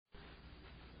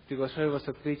Приглашаю вас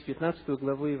открыть 15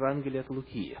 главу Евангелия от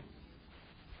Луки.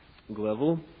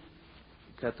 Главу,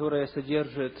 которая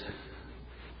содержит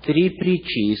 3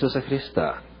 притчи Иисуса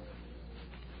Христа,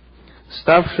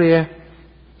 ставшие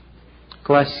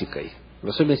классикой, в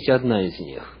особенности одна из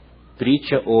них –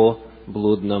 притча о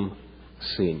блудном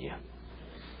сыне.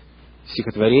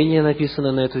 Стихотворения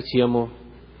написаны на эту тему,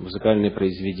 музыкальные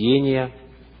произведения,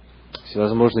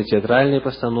 всевозможные театральные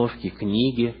постановки,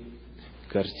 книги,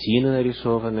 картины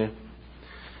нарисованы.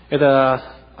 Это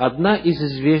одна из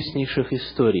известнейших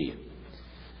историй,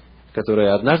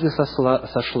 которая однажды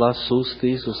сошла с уст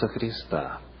Иисуса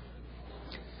Христа.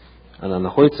 Она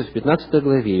находится в 15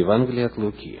 главе Евангелия от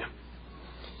Луки.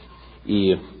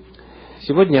 И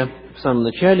сегодня, в самом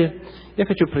начале, я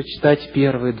хочу прочитать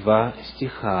первые 2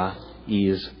 стиха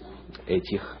из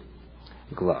этих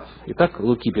глав. Итак,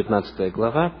 Луки, 15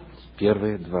 глава,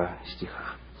 первые 2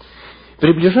 стиха.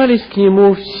 «Приближались к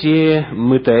нему все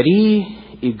мытари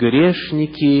и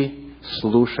грешники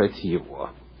слушать его.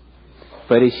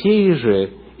 Фарисеи же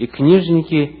и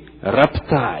книжники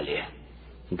роптали,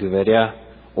 говоря,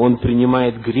 он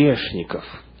принимает грешников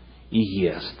и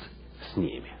ест с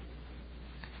ними».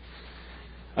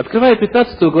 Открывая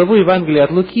 15 главу Евангелия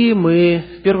от Луки, мы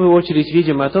в первую очередь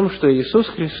видим о том, что Иисус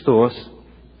Христос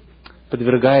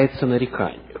подвергается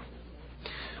нареканию.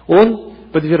 Он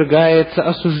подвергается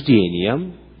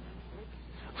осуждениям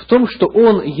в том, что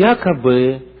Он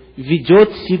якобы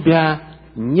ведет себя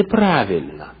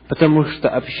неправильно, потому что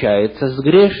общается с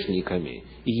грешниками,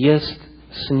 ест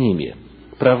с ними,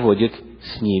 проводит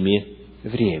с ними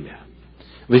время.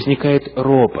 Возникает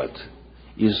ропот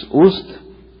из уст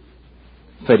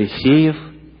фарисеев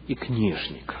и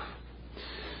книжников.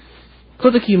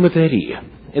 Кто такие мытари?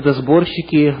 Это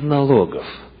сборщики налогов,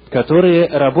 которые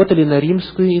работали на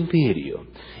Римскую империю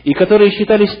и которые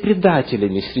считались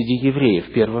предателями среди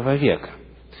евреев первого века,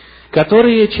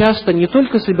 которые часто не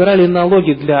только собирали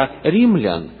налоги для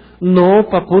римлян, но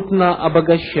попутно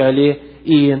обогащали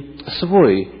и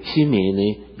свой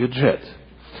семейный бюджет.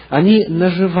 Они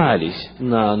наживались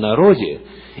на народе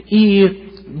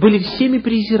и были всеми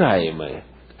презираемы,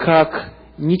 как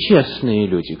нечестные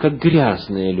люди, как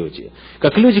грязные люди,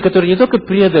 как люди, которые не только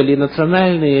предали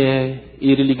национальные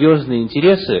и религиозные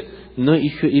интересы, но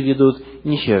еще и ведут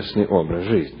нечестный образ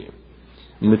жизни.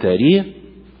 Мытари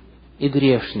и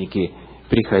грешники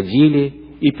приходили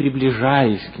и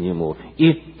приближались к Нему,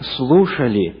 и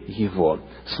слушали Его,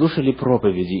 слушали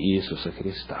проповеди Иисуса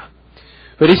Христа.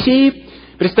 Фарисеи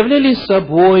представляли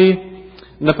собой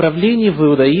направление в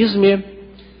иудаизме,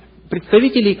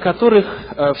 представителей которых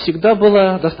всегда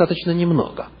было достаточно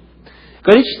немного.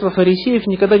 Количество фарисеев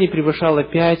никогда не превышало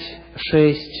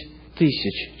 5-6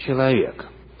 тысяч человек.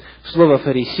 Слово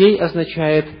 «фарисей»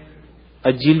 означает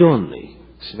 «отделенный»,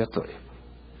 «святой».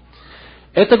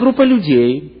 Эта группа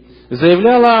людей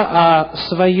заявляла о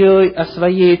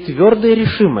своей твердой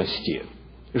решимости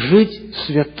жить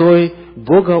святой,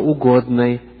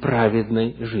 богоугодной,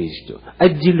 праведной жизнью,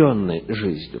 отделенной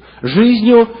жизнью,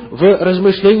 жизнью в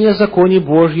размышлении о законе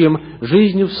Божьем,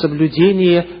 жизнью в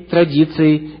соблюдении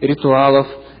традиций, ритуалов,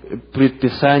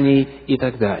 предписаний и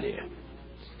так далее.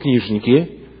 Книжники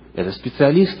 – это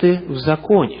специалисты в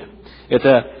законе.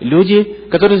 Это люди,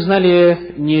 которые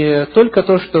знали не только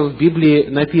то, что в Библии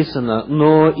написано,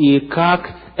 но и как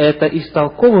это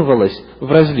истолковывалось в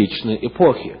различные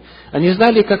эпохи. Они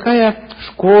знали, какая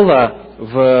школа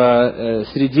в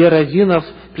среде раввинов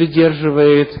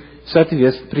придерживается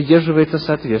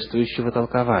соответствующего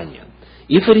толкования.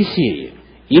 И фарисеи,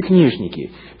 и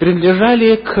книжники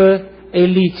принадлежали к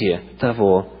элите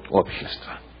того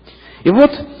общества. И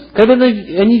вот, когда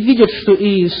они видят, что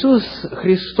Иисус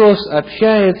Христос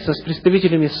общается с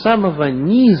представителями самого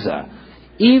низа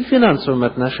и в финансовом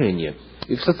отношении,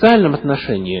 и в социальном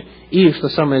отношении, и, что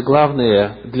самое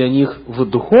главное для них, в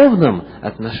духовном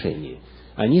отношении,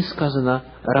 они, сказано,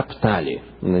 роптали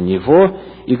на Него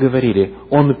и говорили,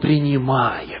 Он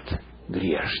принимает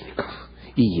грешников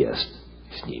и ест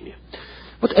с ними.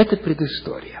 Вот это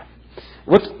предыстория.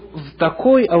 Вот в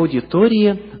такой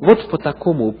аудитории, вот по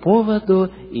такому поводу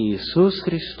Иисус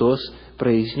Христос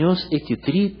произнес эти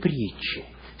 3 притчи.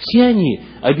 Все они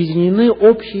объединены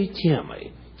общей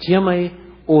темой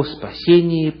о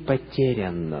спасении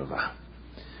потерянного.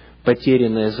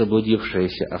 Потерянная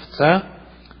заблудившаяся овца,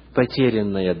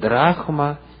 потерянная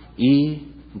драхма и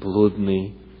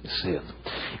блудный сын.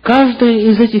 Каждая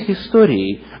из этих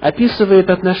историй описывает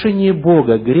отношение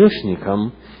Бога к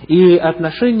грешникам и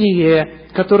отношение,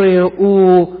 которое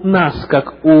у нас,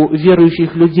 как у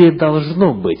верующих людей,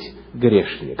 должно быть к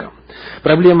грешникам.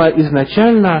 Проблема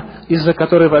изначально, из-за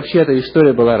которой вообще эта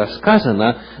история была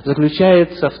рассказана,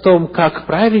 заключается в том, как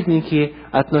праведники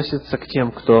относятся к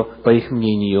тем, кто, по их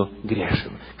мнению,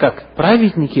 грешен. Как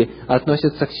праведники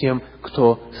относятся к тем,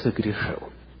 кто согрешил.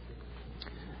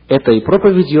 Этой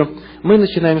проповедью мы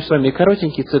начинаем с вами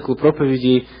коротенький цикл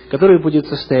проповедей, который будет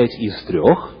состоять из 3.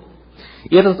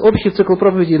 И этот общий цикл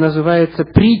проповедей называется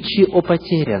 «Притчи о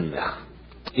потерянных»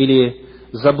 или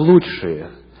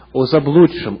 «Заблудшие», о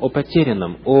заблудшем, о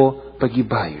потерянном, о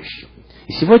погибающем.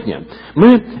 И сегодня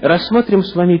мы рассмотрим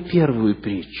с вами первую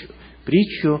притчу,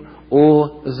 притчу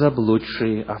о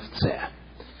заблудшей овце.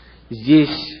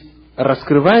 Здесь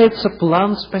раскрывается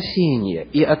план спасения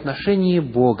и отношение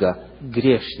Бога к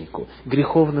грешнику, к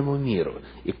греховному миру.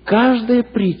 И каждая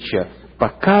притча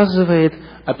показывает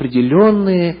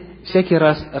определенные, всякий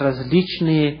раз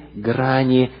различные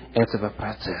грани этого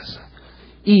процесса.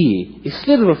 И,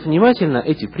 исследовав внимательно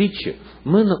эти притчи,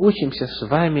 мы научимся с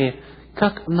вами,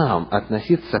 как нам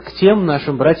относиться к тем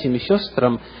нашим братьям и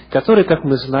сестрам, которые, как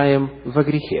мы знаем, во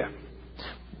грехе.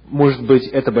 Может быть,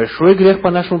 это большой грех по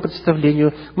нашему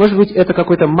представлению, может быть, это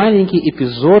какой-то маленький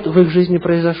эпизод в их жизни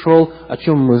произошел, о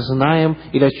чем мы знаем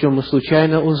или о чем мы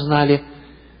случайно узнали.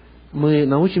 Мы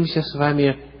научимся с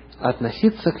вами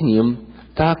относиться к ним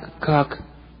так, как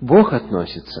Бог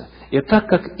относится, и так,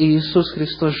 как Иисус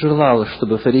Христос желал,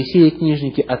 чтобы фарисеи и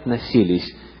книжники относились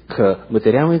к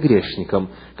мытарям и грешникам,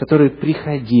 которые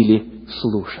приходили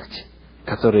слушать,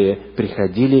 которые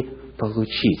приходили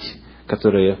получить,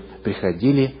 которые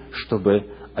приходили, чтобы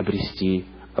обрести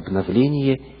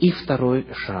обновление и второй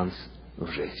шанс в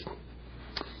жизни.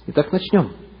 Итак,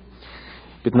 начнем.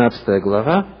 15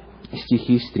 глава,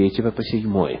 стихи с 3 по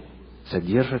 7,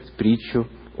 содержат притчу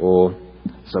о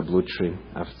заблудшей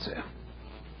овце.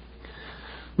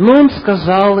 Но он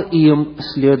сказал им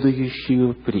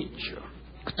следующую притчу.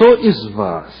 «Кто из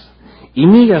вас,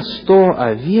 имея 100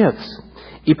 овец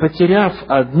и потеряв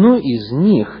одну из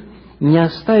них, не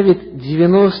оставит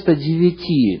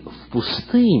 99 в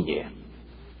пустыне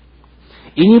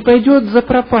и не пойдет за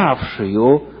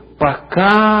пропавшую,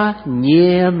 пока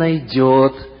не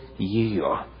найдет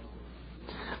ее?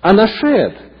 А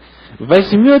нашед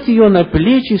возьмет ее на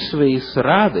плечи свои с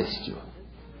радостью,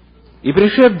 и,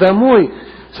 пришед домой,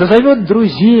 созовет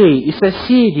друзей и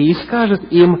соседей и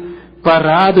скажет им: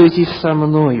 порадуйтесь со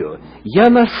мною, я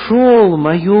нашел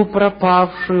мою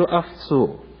пропавшую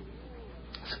овцу.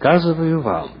 Сказываю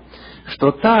вам,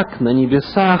 что так на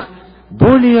небесах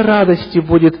более радости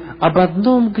будет об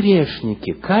одном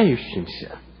грешнике,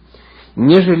 кающемся,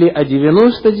 нежели о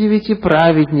 99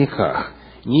 праведниках,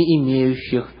 не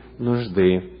имеющих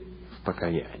нужды в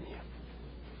покаянии».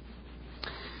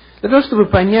 Для того, чтобы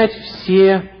понять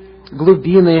все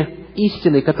глубины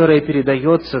истины, которая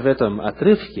передается в этом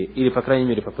отрывке, или, по крайней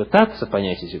мере, попытаться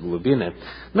понять эти глубины,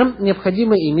 нам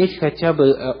необходимо иметь хотя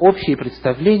бы общее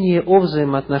представление о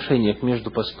взаимоотношениях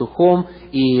между пастухом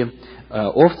и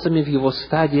овцами в его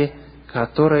стаде,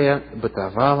 которая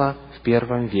бытовала в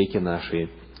 1 веке нашей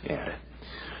эры.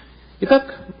 Итак,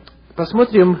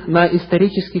 посмотрим на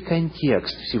исторический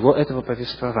контекст всего этого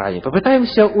повествования.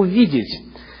 Попытаемся увидеть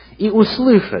и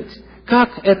услышать,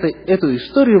 как эту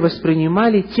историю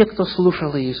воспринимали те, кто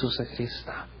слушал Иисуса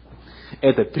Христа.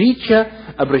 Эта притча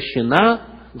обращена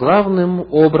главным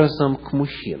образом к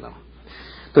мужчинам.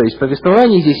 То есть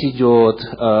повествование здесь идет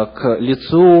к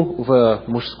лицу в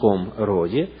мужском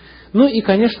роде. Ну и,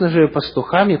 конечно же,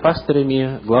 пастухами,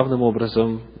 пастырями главным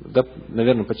образом, да,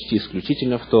 наверное, почти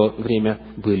исключительно в то время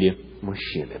были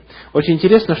мужчины. Очень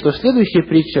интересно, что следующая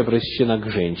притча обращена к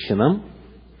женщинам,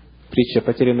 притча о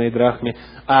потерянной драхме,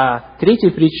 а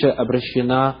третья притча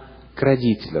обращена к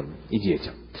родителям и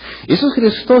детям. Иисус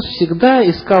Христос всегда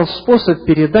искал способ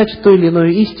передать ту или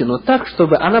иную истину так,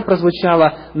 чтобы она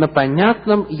прозвучала на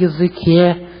понятном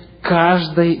языке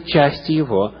каждой части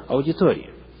его аудитории.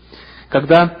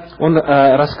 Когда он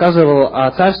рассказывал о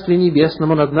Царстве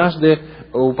Небесном, он однажды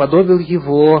уподобил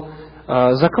его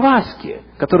закваске,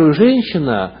 которую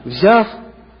женщина, взяв,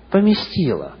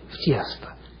 поместила в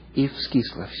тесто, и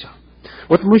вскисло все.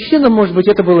 Вот мужчинам, может быть,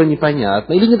 это было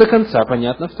непонятно, или не до конца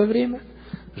понятно в то время.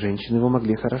 Женщины его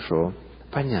могли хорошо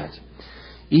понять.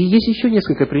 И есть еще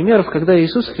несколько примеров, когда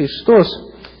Иисус Христос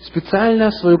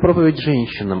специально свою проповедь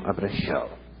женщинам обращал.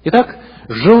 Итак,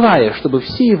 желая, чтобы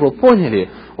все его поняли,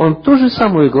 он ту же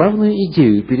самую главную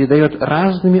идею передает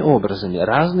разными образами,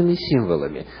 разными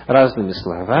символами, разными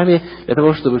словами, для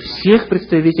того, чтобы всех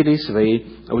представителей своей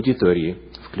аудитории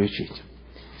включить.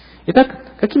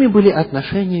 Итак, какими были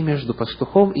отношения между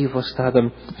пастухом и его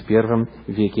стадом в 1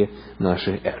 веке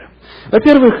нашей эры?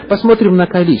 Во-первых, посмотрим на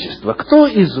количество. Кто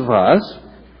из вас,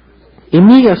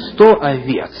 имея 100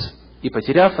 овец, и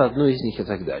потеряв одну из них и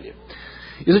так далее.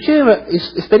 Изучая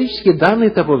исторические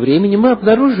данные того времени, мы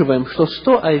обнаруживаем, что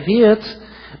 100 овец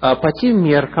по тем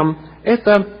меркам –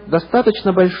 это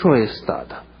достаточно большое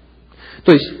стадо.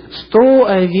 То есть 100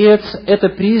 овец – это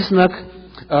признак,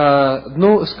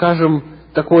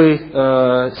 такой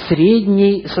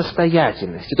средней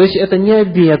состоятельности. То есть это не о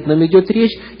бедном идет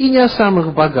речь и не о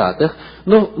самых богатых,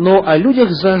 но о людях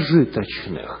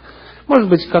зажиточных. Может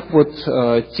быть, как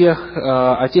о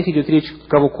тех идет речь,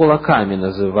 кого кулаками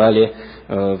называли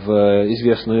в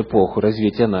известную эпоху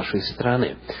развития нашей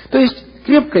страны. То есть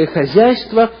крепкое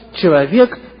хозяйство,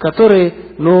 человек, который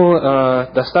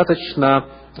достаточно,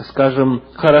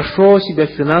 хорошо себя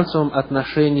в финансовом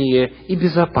отношении и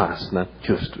безопасно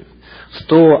чувствует.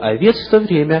 100 овец в то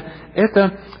время –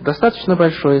 это достаточно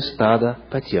большое стадо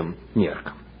по тем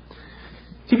меркам.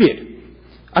 Теперь,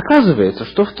 оказывается,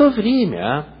 что в то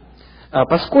время,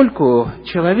 поскольку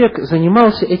человек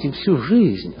занимался этим всю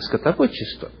жизнь,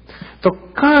 скотоводчеством, то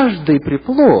каждый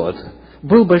приплод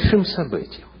был большим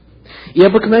событием. И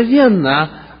обыкновенно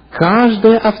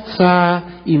каждая овца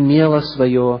имела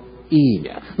свое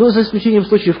имя. За исключением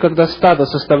случаев, когда стадо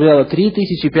составляло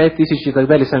 3000, 5000 и так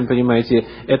далее, сами понимаете,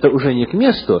 это уже не к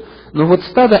месту. Но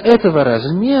стадо этого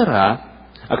размера,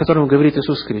 о котором говорит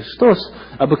Иисус Христос,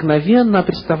 обыкновенно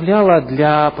представляло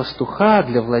для пастуха,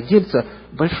 для владельца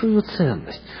большую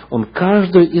ценность. Он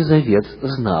каждую из овец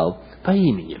знал по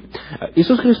имени.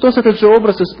 Иисус Христос этот же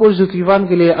образ использует в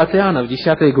Евангелии от Иоанна в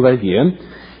 10 главе,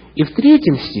 и в 3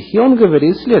 стихе он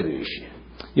говорит следующее.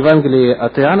 Евангелие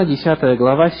от Иоанна, 10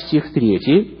 глава, стих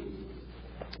 3,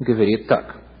 говорит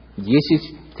так,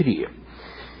 10:3.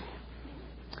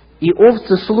 «И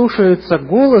овцы слушаются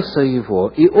голоса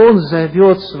его, и он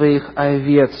зовет своих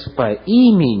овец по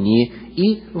имени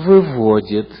и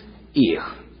выводит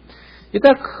их».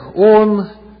 Итак, он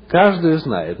каждую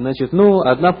знает.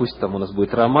 Одна пусть там у нас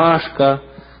будет ромашка,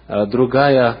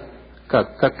 другая,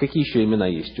 какие еще имена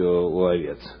есть у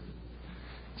овец?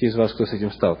 Те из вас, кто с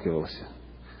этим сталкивался?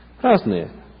 Разные.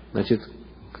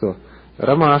 Кто?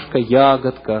 Ромашка,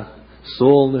 ягодка,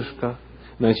 солнышко.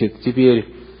 Теперь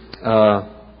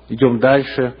идем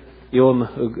дальше. И он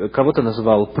кого-то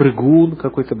назвал прыгун,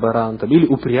 какой-то баран, или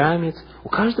упрямец. У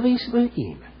каждого есть свое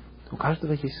имя. У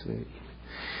каждого есть свое имя.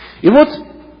 И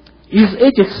из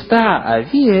этих 100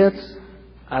 овец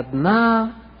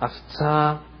одна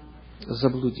овца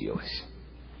заблудилась.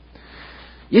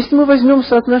 Если мы возьмем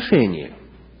соотношение,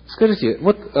 скажите,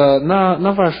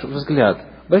 на ваш взгляд,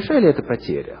 большая ли это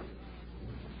потеря?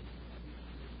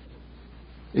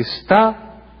 Из 100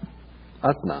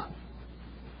 одна.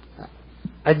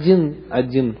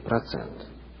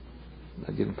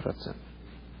 1%.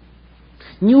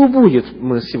 Не убудет,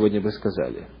 мы сегодня бы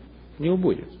сказали. Не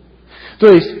убудет. То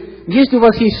есть, если у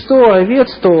вас есть 100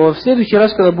 овец, то в следующий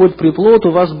раз, когда будет приплод,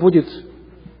 у вас будет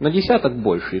на 10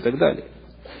 больше и так далее.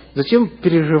 Зачем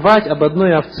переживать об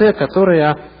одной овце,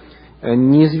 которая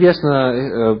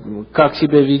неизвестно, как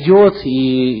себя ведет,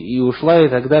 и ушла, и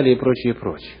так далее, и прочее, и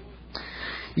прочее.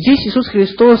 Здесь Иисус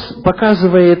Христос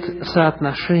показывает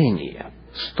соотношение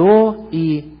 100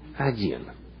 и 1.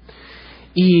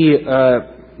 И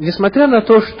несмотря на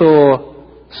то, что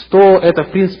 100 это,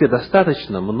 в принципе,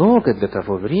 достаточно много для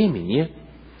того времени,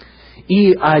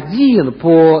 и 1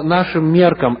 по нашим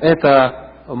меркам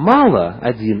это мало,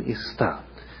 1 из 100,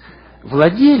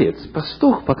 владелец,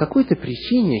 пастух, по какой-то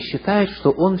причине считает,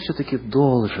 что он все-таки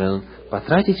должен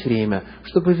потратить время,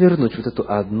 чтобы вернуть эту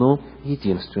одну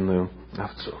единственную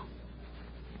овцу.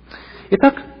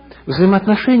 Итак,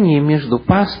 взаимоотношения между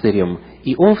пастырем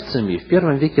и овцами в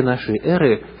первом веке нашей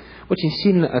эры очень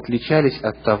сильно отличались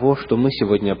от того, что мы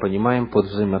сегодня понимаем под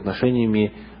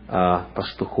взаимоотношениями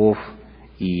пастухов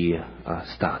и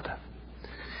стада.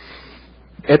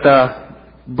 Это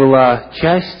была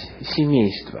часть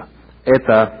семейства.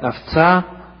 Эта овца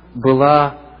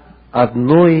была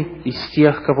одной из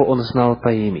тех, кого он знал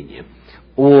по имени.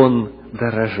 Он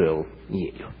дорожил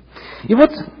ею. И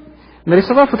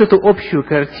нарисовав эту общую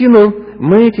картину,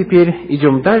 мы теперь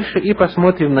идем дальше и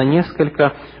посмотрим на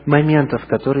несколько моментов,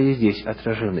 которые здесь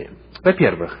отражены.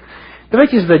 Во-первых,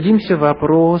 давайте зададимся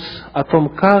вопрос о том,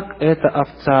 как эта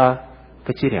овца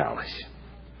потерялась.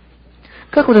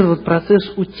 Как этот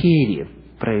процесс утери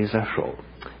произошел?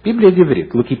 Библия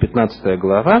говорит, Луки 15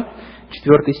 глава,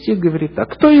 4 стих говорит так: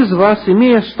 «Кто из вас,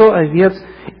 имея 100 овец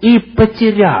и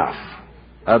потеряв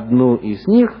одну из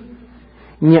них,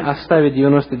 не оставит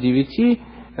 99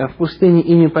 в пустыне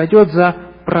и не пойдет за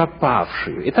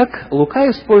пропавшую?» Итак, Лука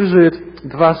использует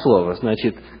 2 слова.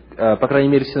 По крайней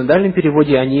мере, в синодальном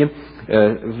переводе они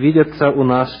видятся у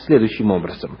нас следующим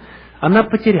образом. Она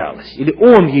потерялась, или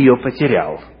он ее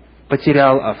потерял.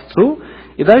 потерял овцу,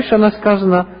 и дальше она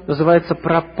называется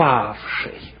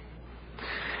пропавшей.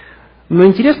 Но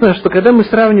интересно, что когда мы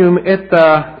сравниваем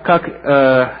это, как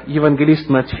евангелист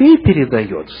Матфей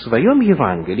передает в своем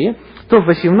Евангелии, то в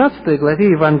 18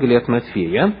 главе Евангелия от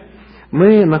Матфея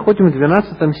мы находим в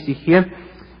 12 стихе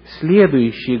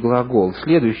следующий глагол,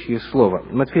 следующее слово.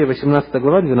 Матфея 18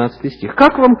 глава, 12 стих.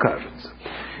 «Как вам кажется,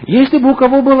 если бы у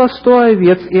кого было 100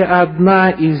 овец, и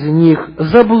одна из них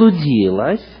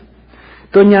заблудилась,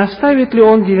 то не оставит ли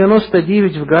он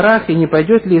 99 в горах и не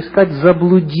пойдет ли искать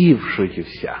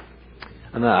заблудившуюся?»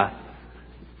 Она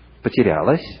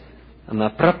потерялась, она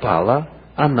пропала,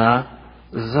 она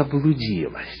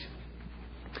заблудилась.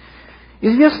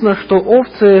 Известно, что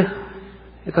овцы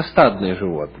 – это стадные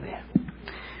животные.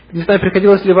 Не знаю,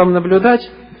 приходилось ли вам наблюдать,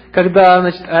 когда,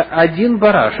 один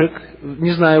барашек,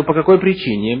 не знаю по какой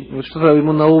причине, вот что-то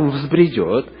ему на ум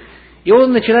взбредет, и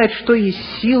он начинает что из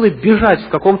силы бежать в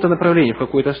каком-то направлении, в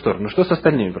какую-то сторону. Что с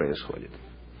остальными происходит?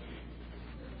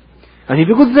 Они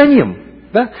бегут за ним.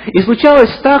 Да? И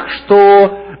случалось так,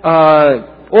 что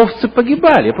овцы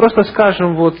погибали. Просто,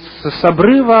 скажем, вот с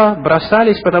обрыва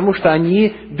бросались, потому что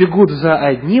они бегут за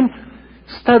одним.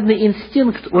 Стадный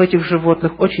инстинкт у этих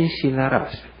животных очень сильно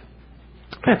развит.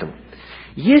 Поэтому,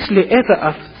 если эта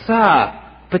овца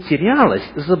потерялась,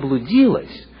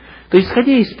 заблудилась, то,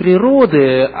 исходя из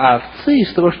природы овцы,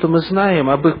 из того, что мы знаем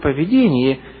об их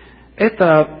поведении,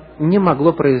 это не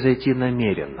могло произойти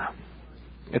намеренно.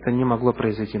 Это не могло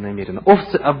произойти намеренно.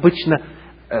 Овцы обычно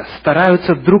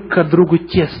стараются друг к другу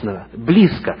тесно,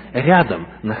 близко, рядом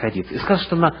находиться. И сказать,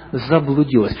 что она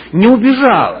заблудилась. Не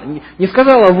убежала, не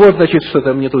сказала, вот, значит,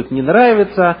 что-то мне тут не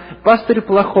нравится, пастырь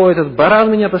плохой, этот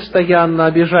баран меня постоянно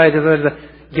обижает, и так далее.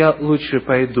 Я лучше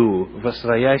пойду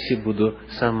восвояси, буду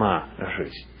сама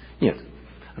жить. Нет,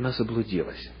 она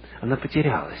заблудилась. Она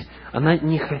потерялась, она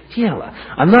не хотела,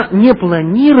 она не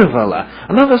планировала,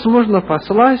 она, возможно,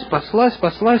 паслась,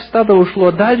 стадо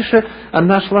ушло дальше,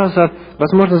 она шла,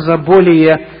 возможно, за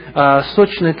более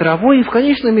сочной травой, и в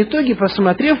конечном итоге,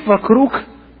 посмотрев вокруг,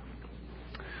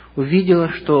 увидела,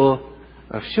 что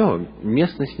все,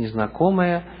 местность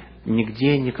незнакомая,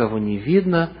 нигде никого не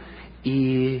видно,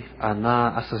 и она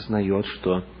осознает,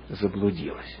 что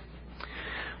заблудилась.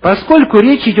 Поскольку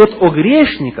речь идет о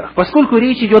грешниках, поскольку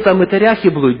речь идет о мытарях и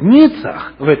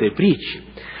блудницах в этой притче,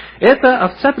 эта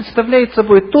овца представляет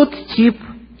собой тот тип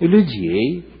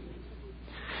людей,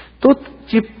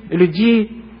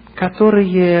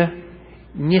 которые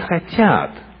не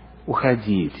хотят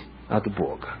уходить от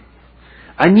Бога.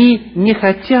 Они не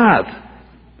хотят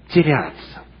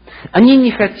теряться. Они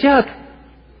не хотят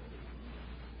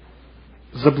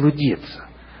заблудиться.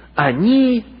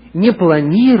 Они не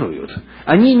планируют,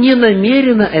 они не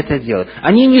намеренно это делают,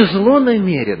 они не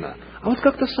злонамеренно, а вот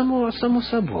как-то само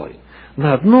собой.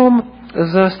 На одном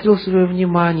заострил свое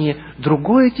внимание,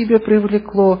 другое тебя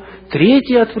привлекло,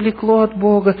 третье отвлекло от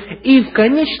Бога, и в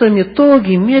конечном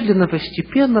итоге, медленно,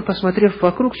 постепенно, посмотрев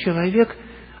вокруг, человек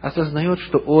осознает,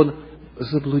 что он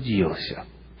заблудился,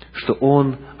 что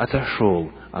он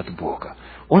отошел от Бога.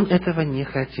 Он этого не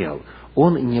хотел,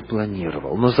 он не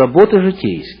планировал. Но заботы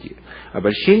житейские,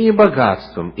 обольщение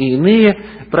богатством и иные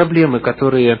проблемы,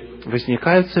 которые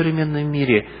возникают в современном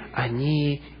мире,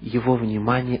 они его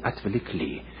внимание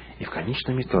отвлекли. И в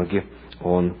конечном итоге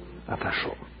он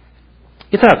отошел.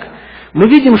 Итак, мы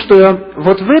видим, что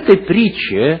вот в этой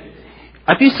притче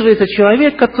описывается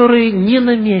человек, который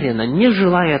ненамеренно, не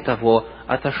желая того,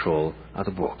 отошел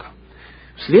от Бога.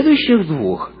 В следующих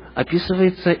двух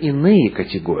описываются иные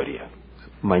категории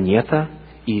 – монета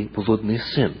и блудный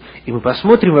сын. И мы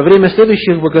посмотрим во время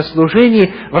следующих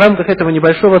богослужений в рамках этого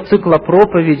небольшого цикла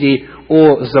проповедей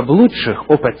о заблудших,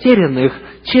 о потерянных,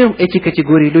 чем эти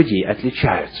категории людей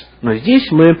отличаются. Но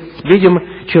здесь мы видим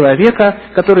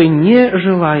человека, который, не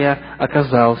желая,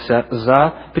 оказался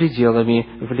за пределами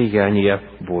влияния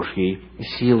Божьей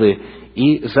силы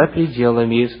и за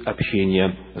пределами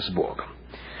общения с Богом.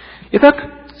 Итак,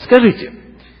 скажите,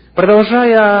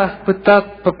 продолжая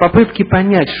попытки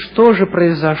понять, что же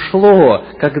произошло,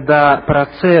 когда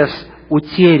процесс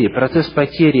утери, процесс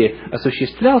потери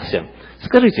осуществлялся,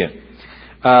 скажите,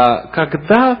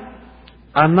 когда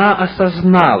она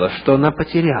осознала, что она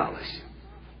потерялась,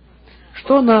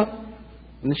 что она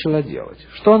начала делать?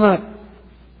 Что она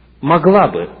могла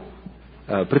бы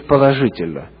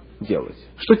предположительно делать?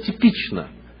 Что типично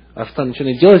овца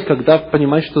начинает делать, когда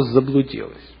понимает, что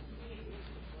заблудилась?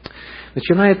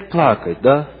 Начинает плакать,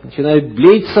 да? Начинает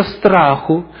блеять со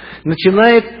страху,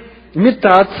 начинает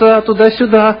метаться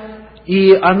туда-сюда,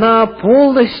 и она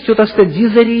полностью, так сказать,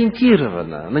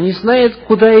 дезориентирована. Она не знает,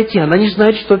 куда идти, она не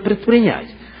знает, что предпринять.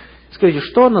 Скажите,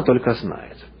 что она только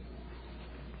знает?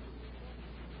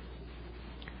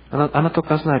 Она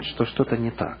только знает, что что-то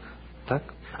не так. Так?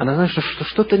 Она знает, что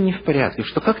что-то не в порядке,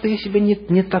 что как-то я себя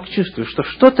не так чувствую, что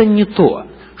что-то не то,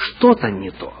 что-то не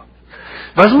то.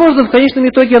 Возможно, в конечном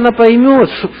итоге она поймет,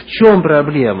 в чем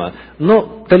проблема,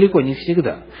 но далеко не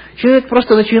всегда. Человек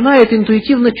просто начинает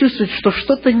интуитивно чувствовать, что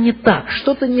что-то не так,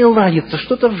 что-то не ладится,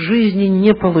 что-то в жизни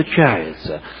не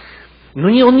получается. Но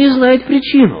он не знает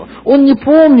причину. Он не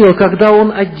помнил, когда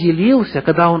он отделился,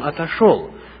 когда он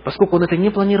отошел, поскольку он это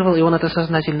не планировал, и он это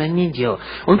сознательно не делал.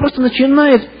 Он просто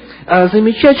начинает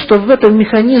замечать, что в этом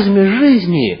механизме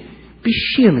жизни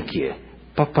песчинки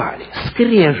попали,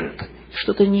 скрежет.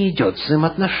 Что-то не идет,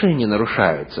 взаимоотношения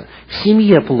нарушаются, в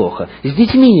семье плохо, с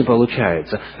детьми не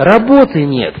получается, работы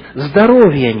нет,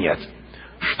 здоровья нет,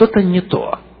 что-то не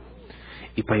то.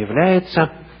 И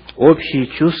появляется общее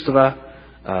чувство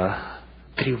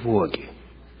тревоги,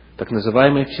 так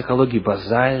называемой в психологии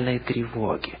базальной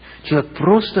тревоги. Человек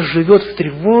просто живет в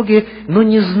тревоге, но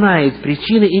не знает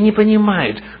причины и не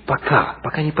понимает,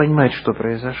 пока не понимает, что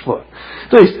произошло.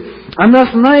 То есть, она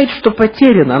знает, что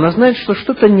потеряна, она знает, что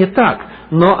что-то не так,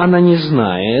 но она не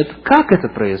знает, как это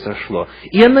произошло.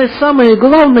 И она, самое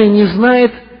главное, не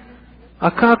знает,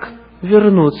 как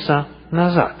вернуться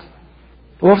назад.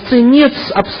 У овцы нет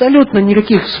абсолютно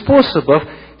никаких способов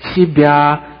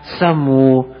себя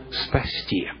саму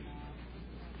спасти.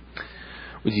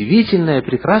 Удивительная,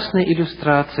 прекрасная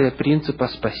иллюстрация принципа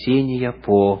спасения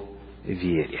по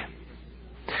вере.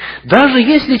 Даже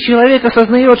если человек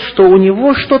осознает, что у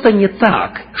него что-то не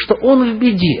так, что он в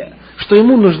беде, что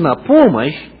ему нужна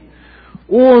помощь,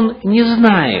 он не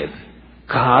знает,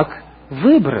 как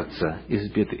выбраться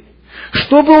из беды.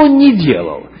 Что бы он ни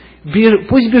делал,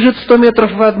 пусть бежит 100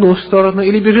 метров в одну сторону,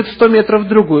 или бежит 100 метров в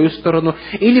другую сторону,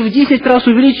 или в 10 раз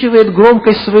увеличивает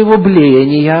громкость своего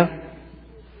блеяния,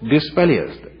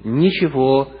 бесполезно,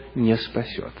 ничего не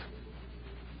спасет.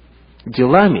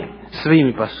 Делами,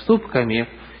 своими поступками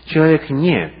человек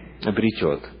не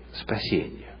обретет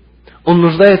спасения. Он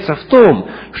нуждается в том,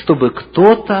 чтобы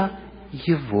кто-то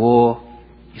его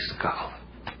искал.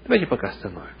 Давайте пока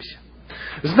остановимся.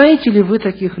 Знаете ли вы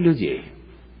таких людей,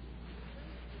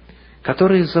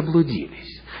 которые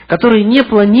заблудились, которые не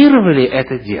планировали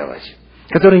это делать,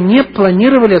 которые не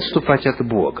планировали отступать от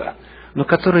Бога, но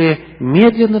которые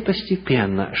медленно,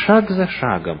 постепенно, шаг за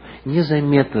шагом,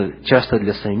 незаметно, часто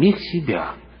для самих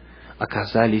себя,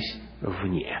 оказались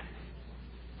вне?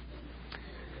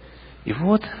 И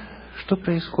вот, что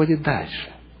происходит дальше?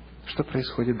 Что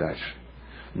происходит дальше?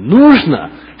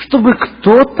 Нужно, чтобы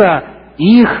кто-то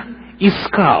их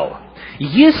искал.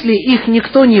 Если их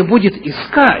никто не будет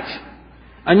искать,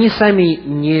 они сами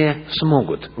не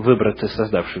смогут выбраться из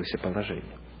создавшегося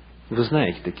положения. Вы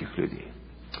знаете таких людей.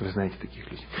 Вы знаете таких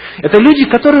людей. Это люди,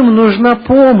 которым нужна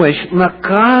помощь на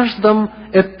каждом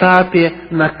этапе,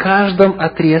 на каждом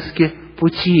отрезке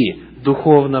пути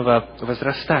духовного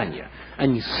возрастания.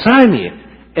 Они сами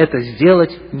это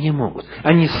сделать не могут.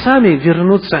 Они сами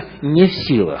вернуться не в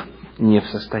силах, не в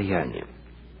состоянии.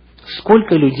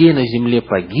 Сколько людей на земле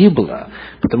погибло,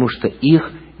 потому что их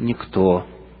никто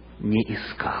не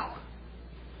искал.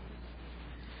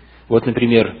 Вот,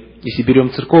 например, если берем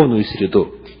церковную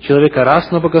среду, человека раз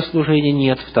на богослужение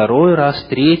нет, второй раз,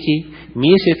 третий,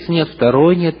 месяц нет,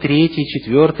 второй нет, третий,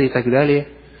 четвертый и так далее.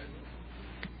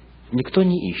 Никто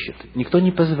не ищет, никто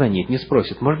не позвонит, не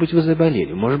спросит, может быть, вы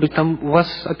заболели, может быть, там у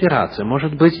вас операция,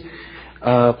 может быть,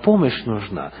 помощь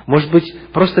нужна, может быть,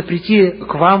 просто прийти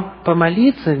к вам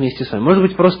помолиться вместе с вами, может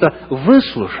быть, просто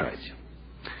выслушать.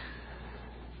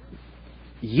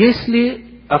 Если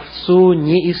овцу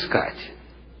не искать,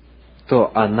 то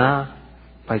она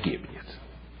погибнет.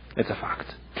 Это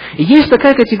факт. И есть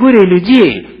такая категория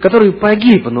людей, которые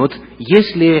погибнут,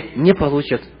 если не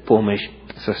получат помощь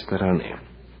со стороны.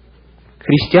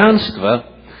 Христианство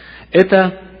 –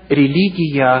 это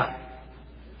религия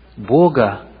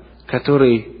Бога,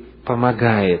 который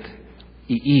помогает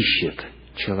и ищет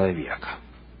человека.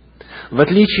 В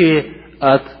отличие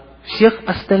от всех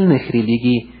остальных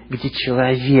религий, где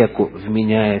человеку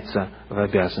вменяется в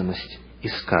обязанность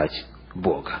искать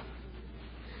Бога.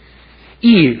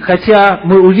 И хотя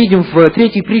мы увидим в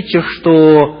третьей притче,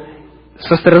 что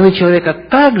со стороны человека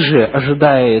также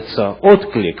ожидается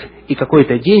отклик и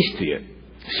какое-то действие,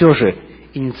 все же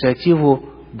инициативу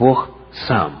Бог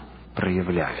сам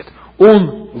проявляет.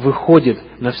 Он выходит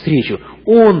навстречу,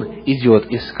 Он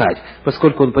идет искать,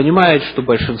 поскольку Он понимает, что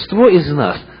большинство из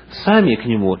нас сами к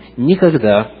Нему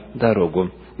никогда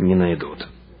дорогу не найдут.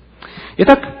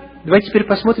 Итак, давайте теперь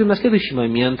посмотрим на следующий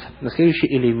момент, на следующий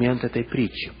элемент этой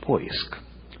притчи – поиск.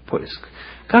 Поиск.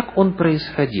 Как он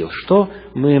происходил? Что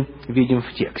мы видим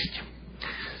в тексте?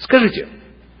 Скажите,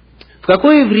 В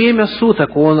какое время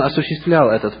суток он осуществлял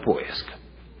этот поиск?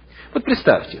 Вот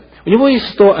представьте, у него есть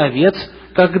 100 овец,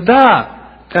 когда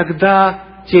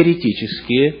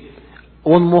теоретически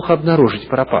он мог обнаружить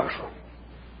пропажу?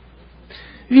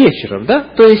 Вечером, да?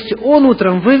 То есть он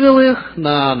утром вывел их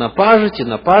на пажити,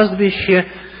 на пастбище.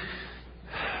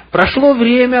 Прошло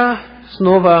время,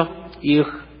 снова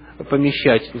их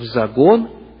помещать в загон.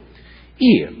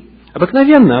 И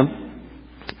обыкновенно,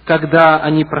 когда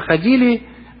они проходили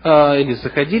или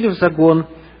заходили в загон,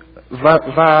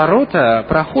 ворота,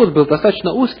 проход был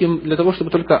достаточно узким для того, чтобы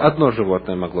только одно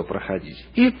животное могло проходить.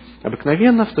 И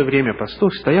обыкновенно в то время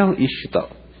пастух стоял и считал.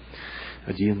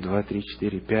 1, 2, 3,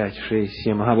 4, 5, 6,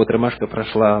 7. Ага, вот ромашка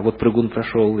прошла, вот прыгун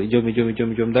прошел.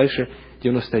 Идем дальше.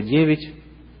 99.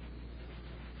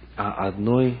 А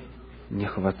одной не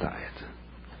хватает.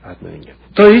 Одной нет.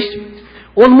 То есть,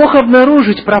 он мог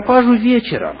обнаружить пропажу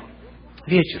вечером.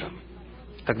 Вечером.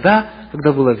 Тогда,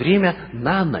 когда было время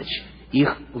на ночь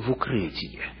их в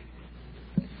укрытие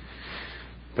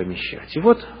помещать. И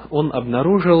вот он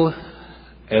обнаружил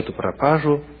эту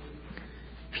пропажу.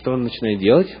 Что он начинает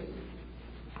делать?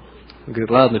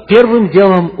 Говорит, ладно, первым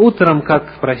делом утром,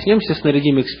 как проснемся,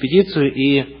 снарядим экспедицию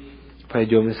и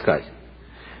пойдем искать.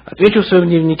 Отвечу в своем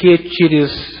дневнике,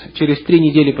 через 3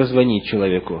 недели позвонить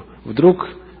человеку. Вдруг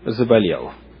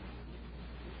заболел.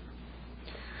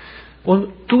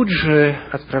 Он тут же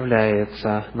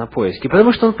отправляется на поиски,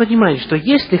 потому что он понимает, что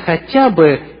если хотя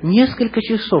бы несколько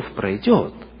часов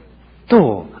пройдет,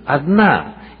 то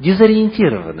одна,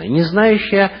 дезориентированная, не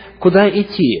знающая, куда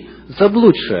идти,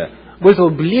 заблудшая,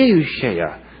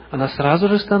 блеющая, она сразу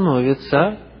же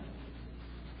становится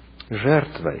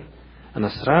жертвой. Она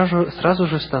сразу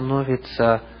же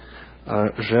становится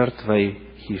жертвой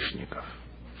хищников.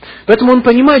 Поэтому он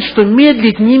понимает, что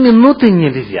медлить ни минуты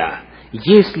нельзя.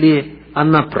 Если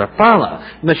она пропала,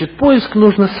 значит, поиск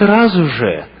нужно сразу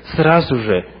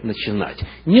же начинать.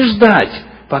 Не ждать,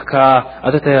 пока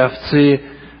от этой овцы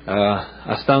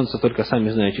останутся только сами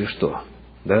знаете что,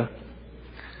 да?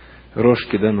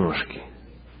 Рожки да ножки.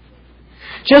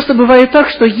 Часто бывает так,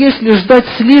 что если ждать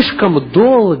слишком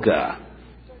долго,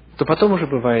 то потом уже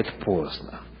бывает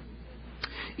поздно.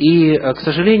 И, к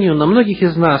сожалению, на многих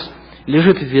из нас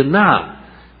лежит вина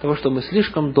того, что мы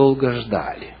слишком долго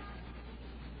ждали.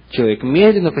 Человек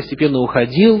медленно, постепенно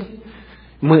уходил,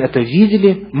 мы это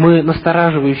видели, мы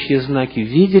настораживающие знаки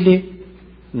видели,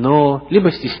 но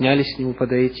либо стеснялись к нему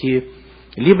подойти,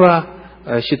 либо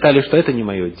считали, что это не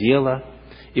мое дело.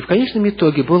 И в конечном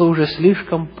итоге было уже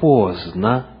слишком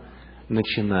поздно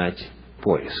начинать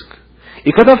поиск.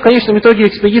 И когда в конечном итоге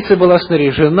экспедиция была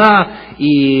снаряжена,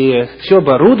 и все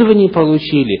оборудование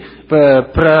получили,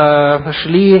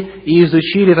 прошли и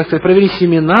изучили, так сказать, провели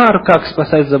семинар, как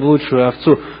спасать заблудшую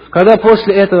овцу, когда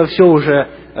после этого все уже,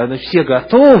 все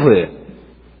готовы,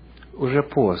 уже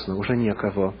поздно, уже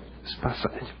некого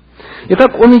спасать.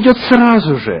 Итак, он идет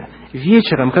сразу же,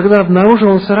 вечером, когда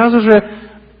обнаружил, он сразу же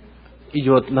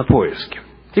идет на поиски.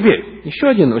 Теперь, еще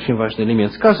один очень важный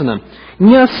элемент. Сказано,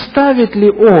 не оставит ли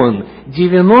он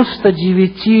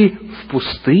 99 в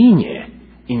пустыне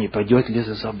и не пойдет ли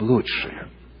за заблудшую?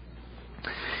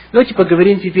 Давайте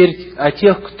поговорим теперь о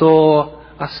тех, кто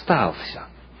остался,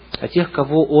 о тех,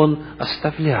 кого он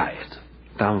оставляет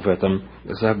там в этом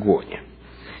загоне.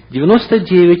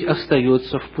 99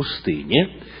 остаются в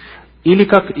пустыне, или,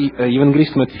 как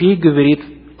евангелист Матфей говорит,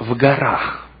 в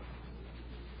горах.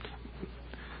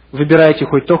 Выбирайте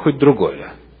хоть то, хоть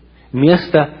другое.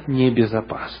 Место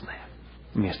небезопасное.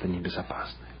 Место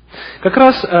небезопасное. Как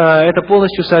раз это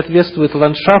полностью соответствует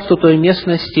ландшафту той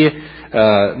местности.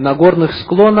 На горных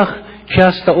склонах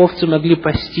часто овцы могли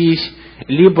пастись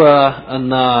либо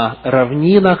на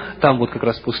равнинах, там вот как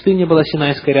раз пустыня была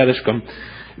Синайская рядышком.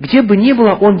 Где бы ни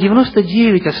было, он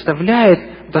 99 оставляет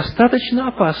в достаточно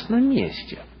опасном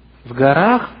месте. В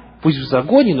горах, пусть в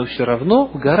загоне, но все равно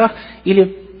в горах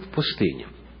или в пустыне.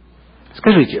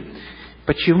 Скажите,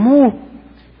 почему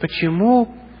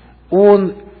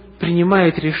он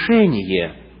принимает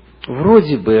решение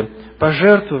вроде бы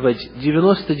пожертвовать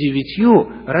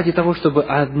 99 ради того, чтобы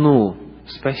одну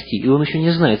спасти? И он еще не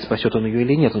знает, спасет он ее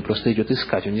или нет, он просто идет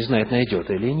искать, он не знает, найдет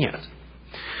или нет.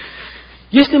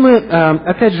 Если мы,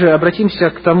 опять же, обратимся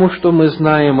к тому, что мы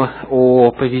знаем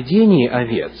о поведении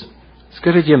овец,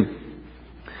 скажите,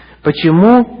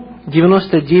 почему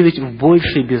 99 в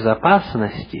большей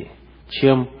безопасности,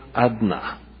 чем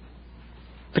одна?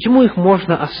 Почему их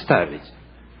можно оставить?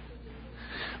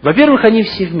 Во-первых, они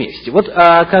все вместе. Вот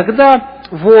когда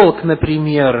волк,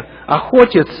 например,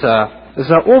 охотится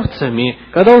за овцами,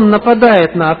 когда он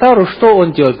нападает на отару, что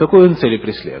он делает? Какую он цели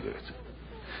преследует?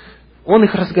 Он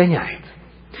их разгоняет.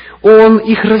 Он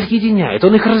их разъединяет,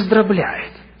 он их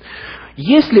раздробляет.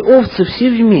 Если овцы все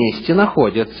вместе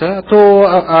находятся, то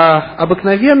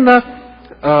обыкновенно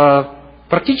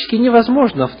практически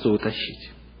невозможно овцу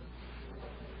утащить.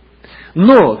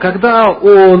 Но когда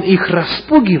он их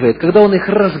распугивает, когда он их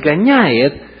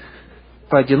разгоняет,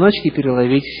 поодиночке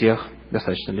переловить всех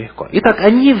достаточно легко. Итак,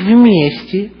 они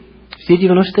вместе, все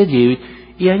 99,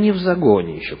 и они в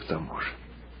загоне еще к тому же.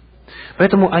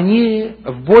 Поэтому они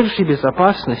в большей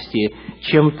безопасности,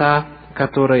 чем та,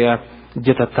 которая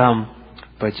где-то там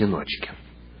поодиночке.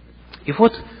 И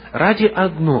вот ради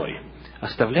одной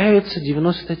оставляются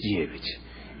 99,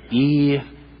 и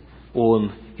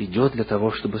он идет для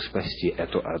того, чтобы спасти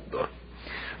эту одну.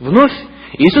 Вновь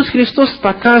Иисус Христос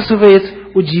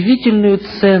показывает удивительную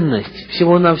ценность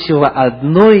всего-навсего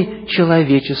одной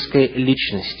человеческой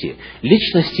личности,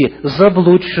 личности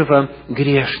заблудшего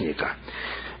грешника.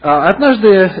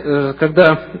 Однажды,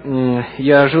 когда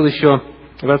я жил еще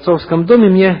в отцовском доме,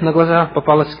 мне на глаза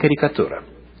попалась карикатура.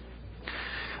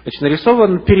 Значит,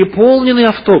 нарисован переполненный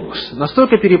автобус,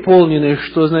 настолько переполненный,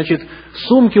 что, значит,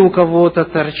 сумки у кого-то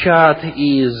торчат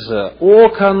из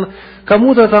окон,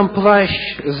 кому-то там плащ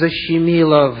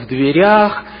защемило в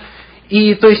дверях,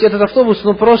 и, то есть, этот автобус,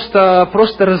 просто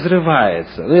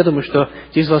разрывается. Я думаю, что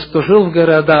те из вас, кто жил в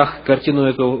городах, картину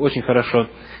эту очень хорошо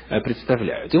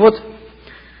представляют. И вот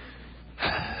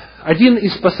один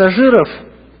из пассажиров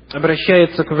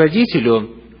обращается к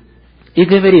водителю и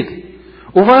говорит: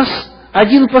 «У вас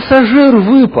один пассажир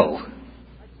выпал».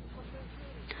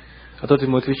 А тот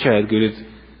ему отвечает, говорит: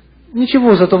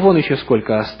 «Ничего, зато вон еще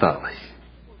сколько осталось».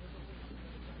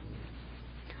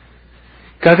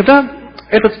 Когда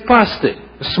этот пастырь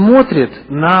смотрит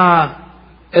на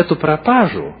эту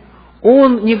пропажу,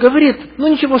 он не говорит: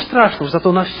 ничего страшного,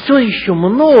 зато нас все еще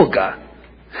много,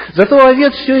 зато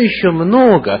овец все еще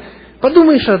много,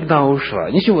 подумаешь, одна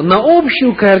ушла. Ничего, на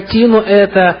общую картину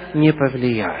это не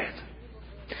повлияет.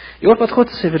 Его подход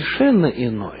совершенно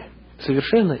иной.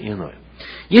 Совершенно иной.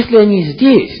 Если они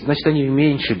здесь, значит, они в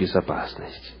меньшей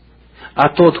безопасности. А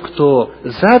тот, кто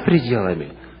за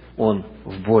пределами, он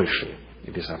в большей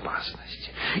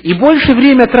безопасности. И больше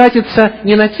время тратится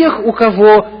не на тех, у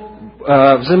кого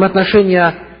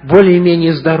взаимоотношения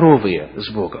более-менее здоровые с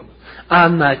Богом, а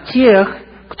на тех,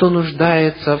 кто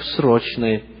нуждается в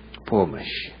срочной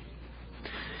помощи.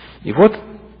 И вот,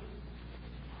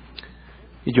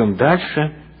 идем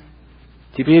дальше.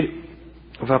 Теперь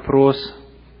вопрос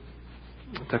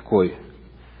такой: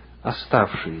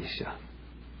 оставшиеся.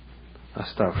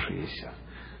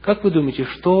 Как вы думаете,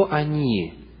 что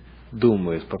они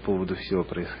думают по поводу всего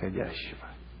происходящего?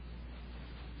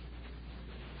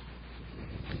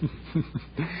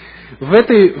 В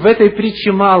этой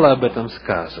притче мало об этом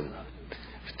сказано.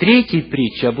 В третьей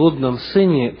притче о блудном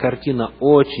сыне картина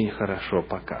очень хорошо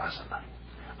показана.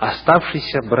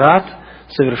 Оставшийся брат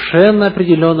совершенно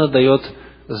определенно дает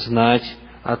знать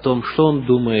о том, что он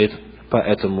думает по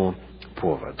этому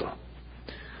поводу.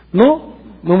 Но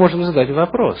мы можем задать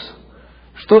вопрос: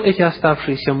 что эти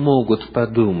оставшиеся могут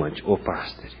подумать о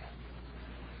пастыре?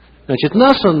 Значит,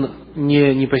 нас он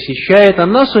не посещает, о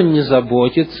нас он не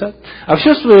заботится, а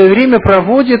все свое время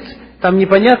проводит там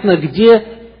непонятно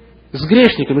где с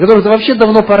грешниками, которых вообще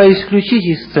давно пора исключить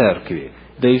из церкви,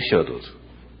 да и все тут.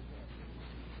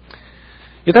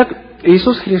 Итак,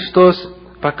 Иисус Христос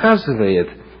показывает,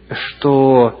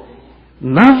 что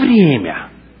на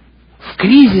время, в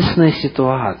кризисной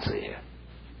ситуации,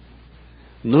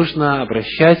 нужно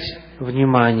обращать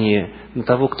внимание на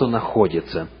того, кто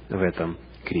находится в этом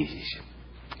кризисе,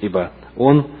 ибо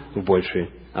он в большей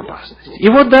опасности. И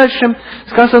вот дальше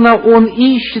сказано: он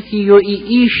ищет ее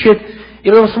и ищет, и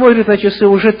потом смотрит на часы,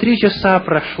 уже 3 часа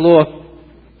прошло,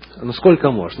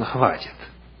 сколько можно, хватит,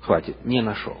 не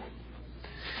нашел.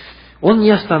 Он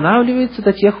не останавливается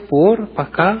до тех пор,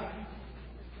 пока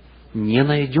не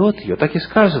найдет ее. Так и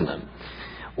сказано: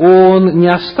 он не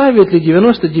оставит ли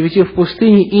 99 в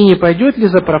пустыне и не пойдет ли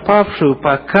за пропавшую,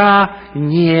 пока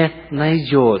не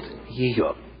найдет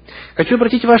ее. Хочу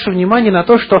обратить ваше внимание на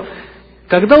то, что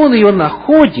когда он ее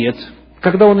находит,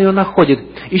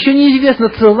 еще неизвестно,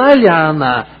 цела ли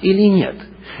она или нет.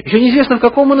 Еще неизвестно, в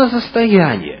каком она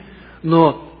состоянии.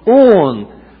 Но он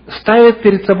ставит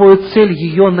перед собой цель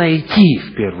ее найти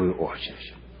в первую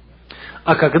очередь.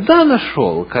 А когда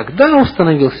нашел, когда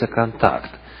установился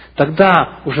контакт,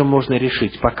 тогда уже можно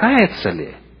решить, покаяться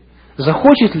ли,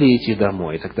 захочет ли идти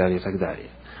домой и так далее, и так далее.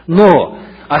 Но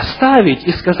оставить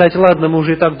и сказать: ладно, мы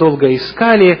уже и так долго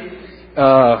искали,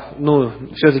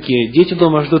 все-таки дети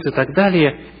дома ждут и так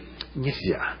далее,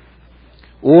 нельзя.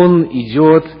 Он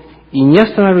идет и не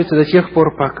останавливается до тех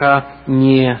пор, пока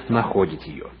не находит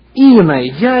ее. И,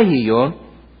 найдя ее,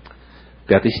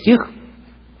 5 стих,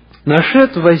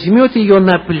 нашед возьмет ее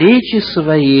на плечи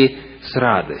свои с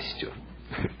радостью.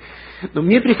 Но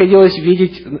мне приходилось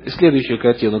видеть следующую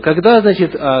картину. Когда,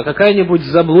 значит, какая-нибудь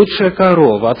заблудшая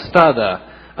корова от стада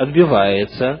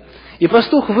отбивается, и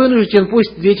пастух вынужден,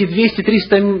 пусть эти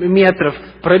 200-300 метров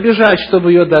пробежать,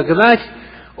 чтобы ее догнать,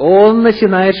 он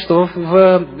начинает что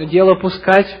в дело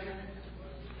пускать?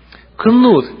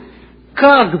 Кнут.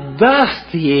 Как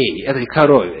даст ей, этой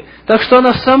корове, так что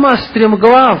она сама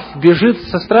стремглав бежит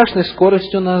со страшной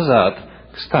скоростью назад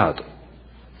к стаду.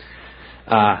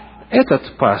 А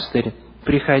этот пастырь,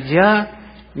 приходя,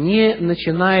 не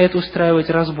начинает устраивать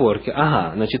разборки.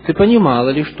 Ага, значит, ты понимала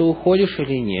ли, что уходишь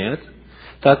или нет?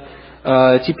 Так,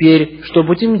 теперь что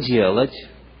будем делать?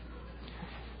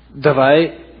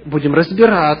 Давай будем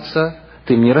разбираться.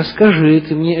 Ты мне расскажи,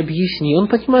 ты мне объясни. Он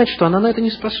понимает, что она на это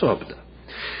не способна.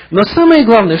 Но самое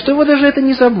главное, что его даже это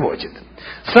не заботит.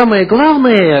 Самое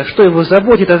главное, что его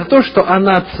заботит, это то, что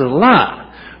она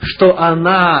цела, что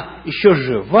она еще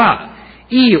жива,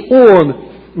 и он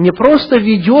не просто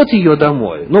ведет ее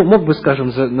домой, ну, мог бы,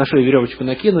 скажем, на шею веревочку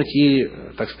накинуть и,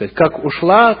 так сказать, как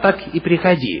ушла, так и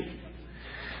приходи.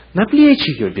 На плечи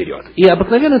ее берет. И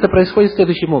обыкновенно это происходит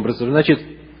следующим образом. Значит,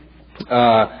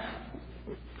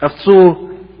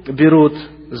 овцу берут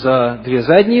за 2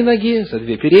 задние ноги, за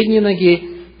 2 передние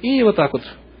ноги, и вот так вот,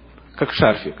 как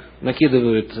шарфик,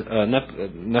 накидывают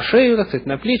на шею, так сказать,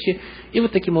 на плечи, и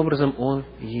вот таким образом он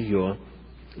ее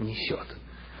несет.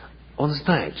 Он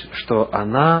знает, что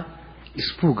она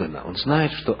испугана, он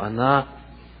знает, что она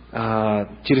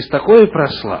через такое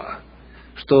прошла,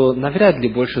 что навряд ли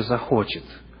больше захочет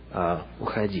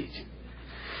уходить.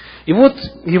 И вот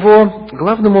его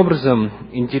главным образом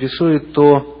интересует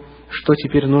то, что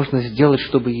теперь нужно сделать,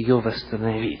 чтобы ее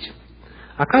восстановить.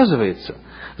 Оказывается,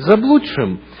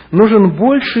 заблудшим нужен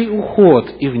больший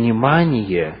уход и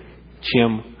внимание,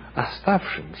 чем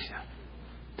оставшимся.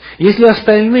 Если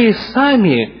остальные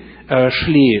сами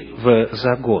шли в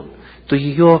загон, то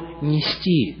ее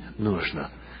нести нужно.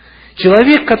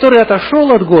 Человек, который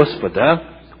отошел от Господа,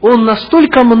 он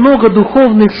настолько много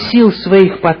духовных сил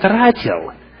своих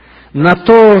потратил на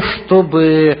то,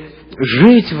 чтобы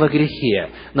жить во грехе,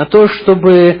 на то,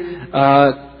 чтобы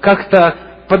как-то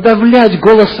подавлять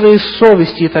голос своей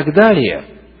совести и так далее,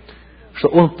 что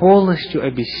он полностью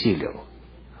обессилел.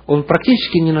 Он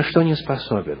практически ни на что не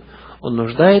способен. Он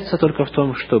нуждается только в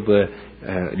том, чтобы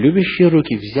любящие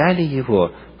руки взяли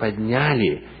его,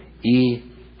 подняли и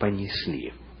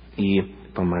понесли, и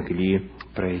помогли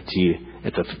пройти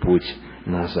этот путь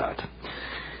назад.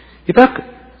 Итак,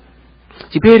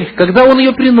 теперь, когда он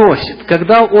ее приносит,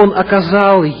 когда он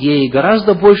оказал ей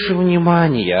гораздо больше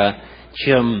внимания,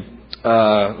 чем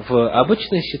в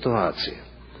обычной ситуации,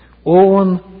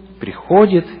 он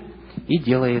приходит и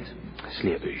делает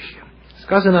следующее.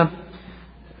 Сказано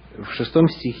в 6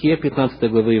 стихе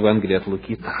 15 главы Евангелия от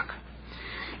Луки так.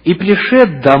 «И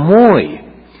пришед домой,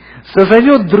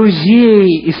 созовет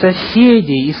друзей и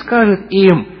соседей и скажет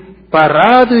им: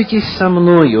 порадуйтесь со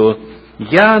мною,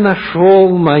 я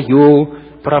нашел мою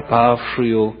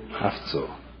пропавшую овцу».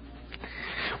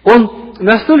 Он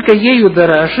настолько ею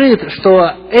дорожит,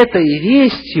 что этой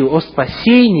вестью о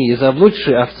спасении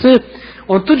заблудшей овцы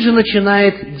он тут же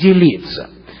начинает делиться.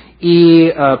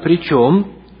 И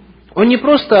причем он не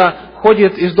просто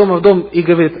ходит из дома в дом и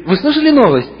говорит: вы слышали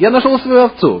новость? Я нашел свою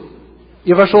овцу.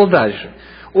 И вошел дальше.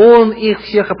 Он их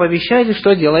всех оповещает,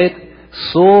 что делает?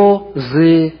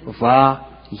 Созывает.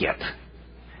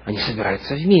 Они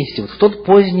собираются вместе. Вот в тот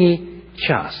поздний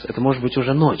час, это может быть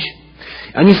уже ночь,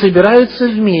 они собираются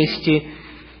вместе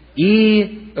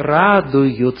и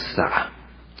радуются.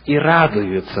 И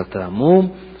радуются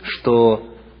тому, что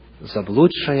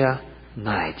заблудшая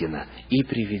найдена и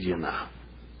приведена.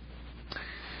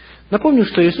 Напомню,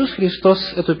 что Иисус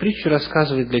Христос эту притчу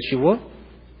рассказывает для чего?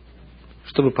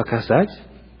 Чтобы показать,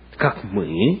 как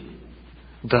мы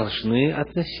должны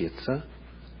относиться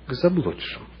к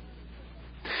заблудшим.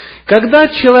 Когда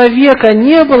человека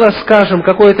не было, скажем,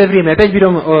 какое-то время, опять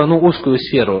берем узкую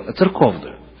сферу,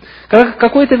 церковную, когда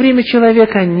какое-то время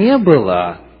человека не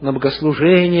было на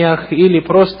богослужениях или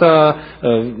просто,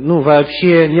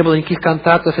 вообще не было никаких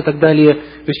контактов и так далее,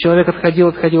 то есть человек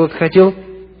отходил,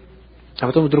 а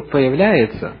потом вдруг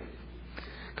появляется,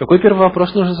 какой первый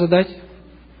вопрос нужно задать?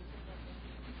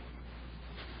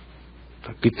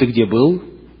 Ты где был?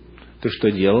 Ты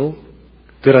что делал?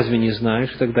 Ты разве не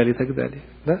знаешь? И так далее, и так далее.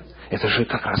 Да? Это же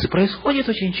как раз и происходит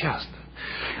очень часто.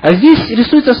 А здесь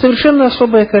рисуется совершенно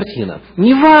особая картина.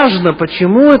 Неважно,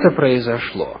 почему это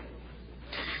произошло.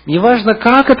 Неважно,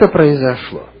 как это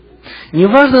произошло.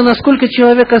 Неважно, насколько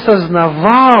человек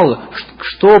осознавал,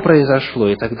 что произошло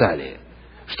и так далее.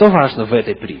 Что важно в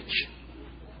этой притче?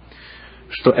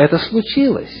 Что это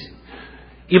случилось.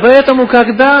 И поэтому,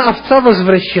 когда овца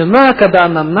возвращена, когда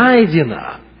она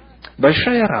найдена,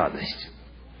 большая радость.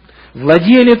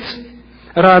 Владелец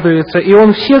радуется, и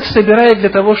он всех собирает для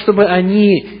того, чтобы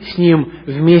они с ним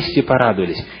вместе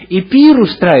порадовались. И пир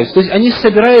устраивается, то есть они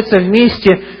собираются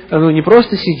вместе, не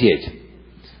просто сидеть.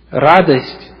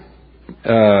 Радость,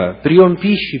 прием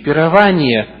пищи,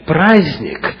 пирование,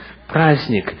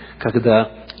 праздник,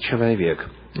 когда человек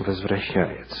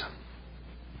возвращается.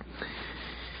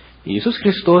 Иисус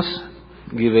Христос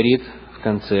говорит в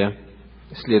конце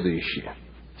следующее,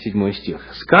 7 стих.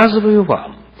 «Сказываю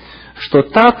вам, что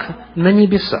так на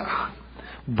небесах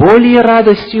более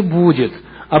радости будет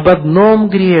об одном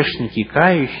грешнике,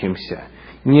 кающемся,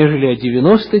 нежели о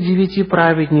 99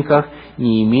 праведниках,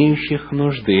 не имеющих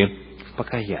нужды в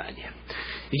покаянии».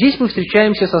 Здесь мы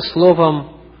встречаемся со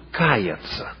словом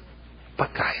 «каяться»,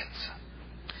 «покаяться».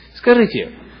 Скажите,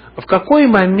 в какой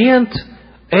момент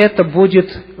это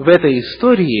будет в этой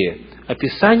истории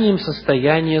описанием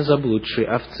состояния заблудшей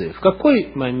овцы? В какой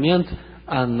момент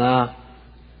она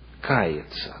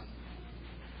кается?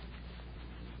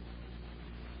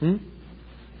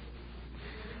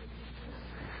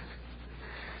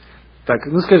 Так,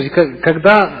 скажите,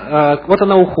 когда вот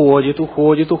она уходит,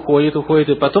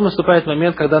 и потом наступает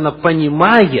момент, когда она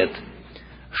понимает,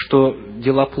 что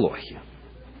дела плохи.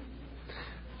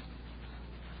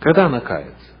 Когда она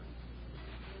кается?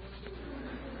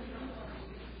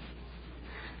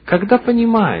 Когда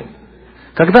понимает.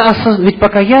 Ведь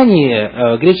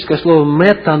покаяние, греческое слово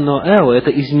метаноэо,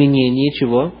 это изменение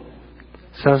чего?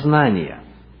 Сознания.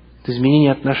 Это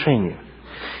изменение отношения.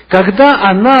 Когда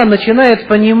она начинает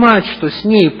понимать, что с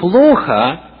ней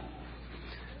плохо,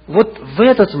 вот в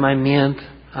этот момент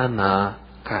она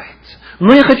кается.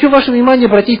 Но я хочу ваше внимание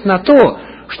обратить на то,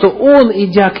 что он,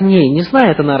 идя к ней, не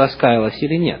знает, она раскаялась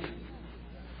или нет.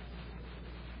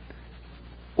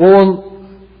 Он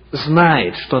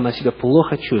знает, что она себя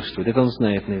плохо чувствует. Это он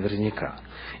знает наверняка.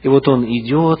 И вот он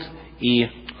идет и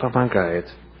помогает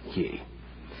ей.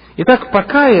 Итак,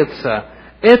 покаяться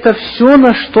 – это все,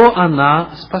 на что она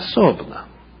способна.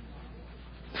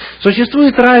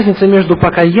 Существует разница между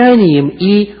покаянием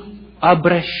и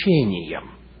обращением.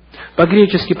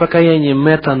 По-гречески покаяние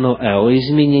метаноэо,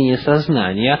 изменение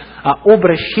сознания, а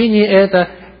обращение – это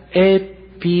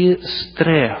эпистрефо.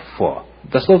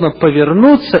 Дословно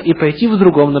повернуться и пойти в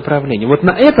другом направлении. Вот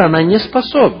на это она не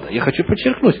способна. Я хочу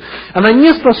подчеркнуть. Она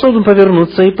не способна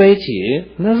повернуться и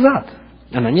пойти назад.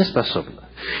 Она не способна.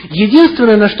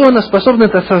 Единственное, на что она способна,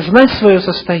 это осознать свое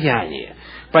состояние.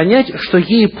 Понять, что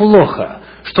ей плохо,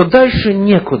 что дальше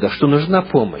некуда, что нужна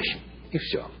помощь. И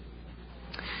все.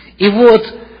 И вот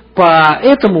по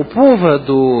этому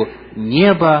поводу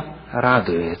небо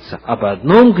радуется об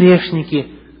одном грешнике,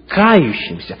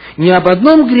 кающимся, не об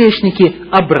одном грешнике,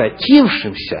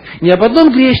 обратившемся, не об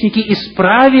одном грешнике,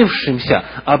 исправившемся,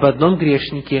 а об одном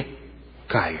грешнике,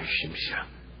 кающимся.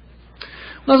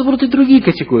 У нас будут и другие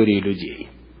категории людей.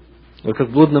 Вот как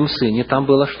в блудном сыне, там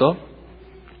было что?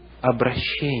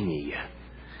 Обращение.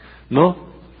 Но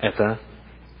это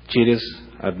через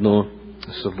одну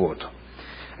субботу.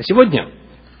 А сегодня,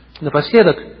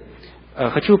 напоследок,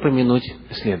 хочу упомянуть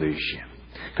следующее.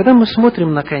 Когда мы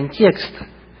смотрим на контекст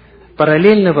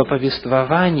параллельного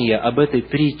повествования об этой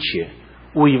притче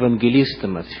у евангелиста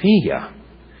Матфея,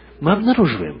 мы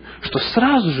обнаруживаем, что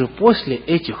сразу же после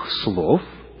этих слов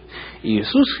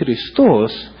Иисус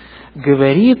Христос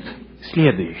говорит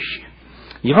следующее.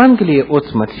 Евангелие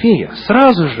от Матфея,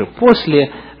 сразу же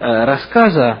после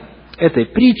рассказа этой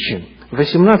притчи, в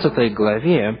 18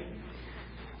 главе,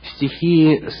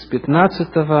 стихи с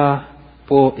 15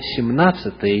 по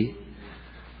 17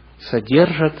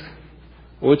 содержат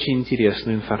очень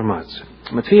интересную информацию.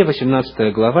 Матфея,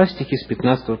 18 глава, стихи с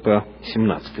 15 по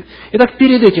 17. Итак,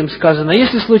 перед этим сказано: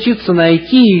 «Если случится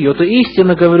найти ее, то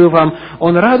истинно говорю вам,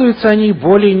 он радуется о ней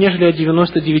более, нежели о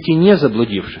 99 не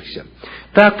заблудившихся.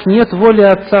 Так нет воли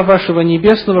Отца вашего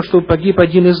Небесного, чтобы погиб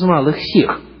один из малых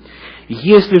сих.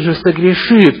 Если же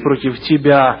согрешит против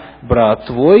тебя брат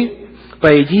твой,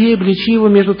 пойди и обличи его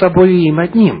между тобой и им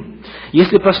одним.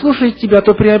 Если послушает тебя,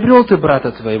 то приобрел ты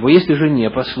брата твоего. Если же не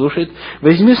послушает,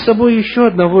 возьми с собой еще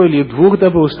одного или двух,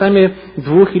 дабы устами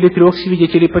 2 или 3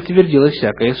 свидетелей подтвердилось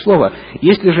всякое слово.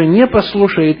 Если же не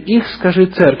послушает их, скажи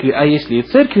церкви, а если и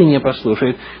церкви не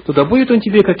послушает, то да будет он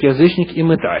тебе как язычник и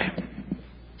мытарь».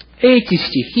 Эти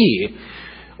стихи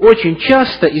очень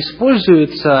часто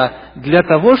используются для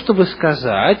того, чтобы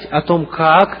сказать о том,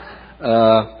 как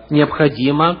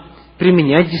необходимо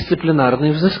применять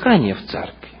дисциплинарные взыскания в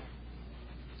церкви.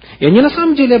 И они на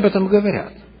самом деле об этом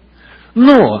говорят.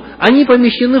 Но они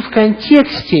помещены в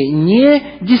контексте не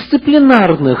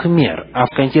дисциплинарных мер, а в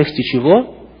контексте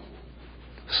чего?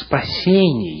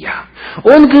 Спасения.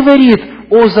 Он говорит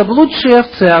о заблудшей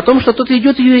овце, о том, что тот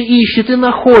идет ее и ищет, и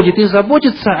находит, и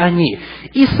заботится о ней.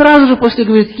 И сразу же после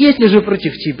говорит, если же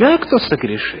против тебя кто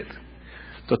согрешит,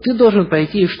 то ты должен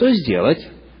пойти и что сделать?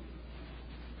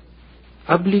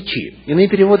 Обличи. Иные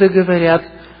переводы говорят,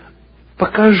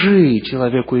 покажи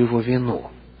человеку его вину.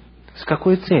 С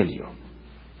какой целью?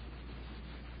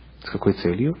 С какой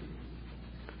целью?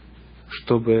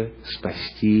 Чтобы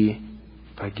спасти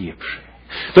погибших.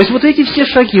 То есть вот эти все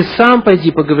шаги, сам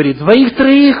пойди поговори,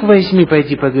 двоих-троих возьми,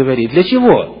 пойди поговори. Для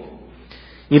чего?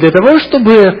 Не для того,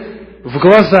 чтобы в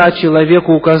глаза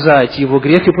человеку указать его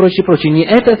грех и прочее, прочее. Не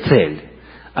это цель.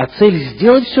 А цель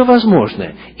сделать все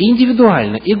возможное, и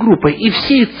индивидуально, и группой, и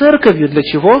всей церковью. Для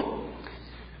чего?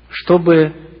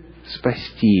 Чтобы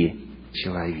спасти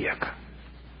человека.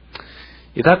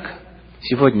 Итак,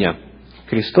 сегодня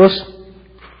Христос,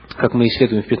 как мы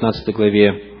исследуем в 15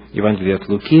 главе Евангелия от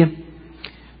Луки,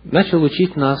 начал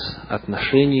учить нас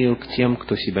отношению к тем,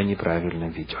 кто себя неправильно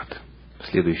ведет. В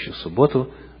следующую субботу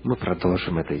мы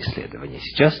продолжим это исследование.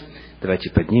 Сейчас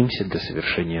давайте поднимемся для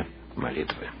совершения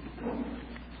молитвы.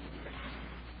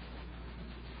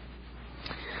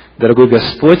 Дорогой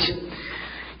Господь,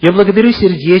 я благодарю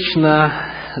сердечно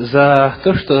за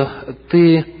то, что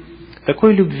Ты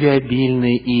такой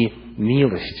любвеобильный и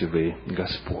милостивый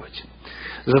Господь.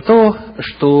 За то,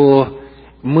 что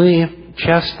мы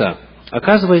часто,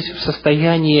 оказываясь в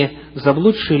состоянии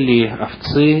заблудшей ли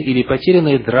овцы, или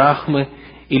потерянной драхмы,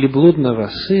 или блудного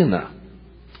сына,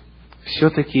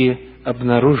 все-таки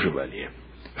обнаруживали,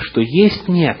 что есть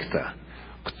некто,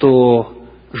 кто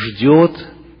ждет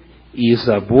и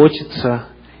заботится,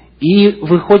 и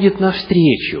выходит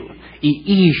навстречу,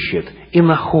 и ищет, и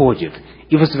находит,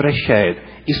 и возвращает,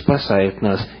 и спасает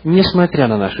нас, несмотря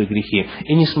на наши грехи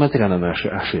и несмотря на наши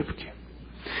ошибки.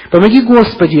 Помоги,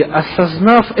 Господи,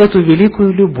 осознав эту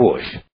великую любовь,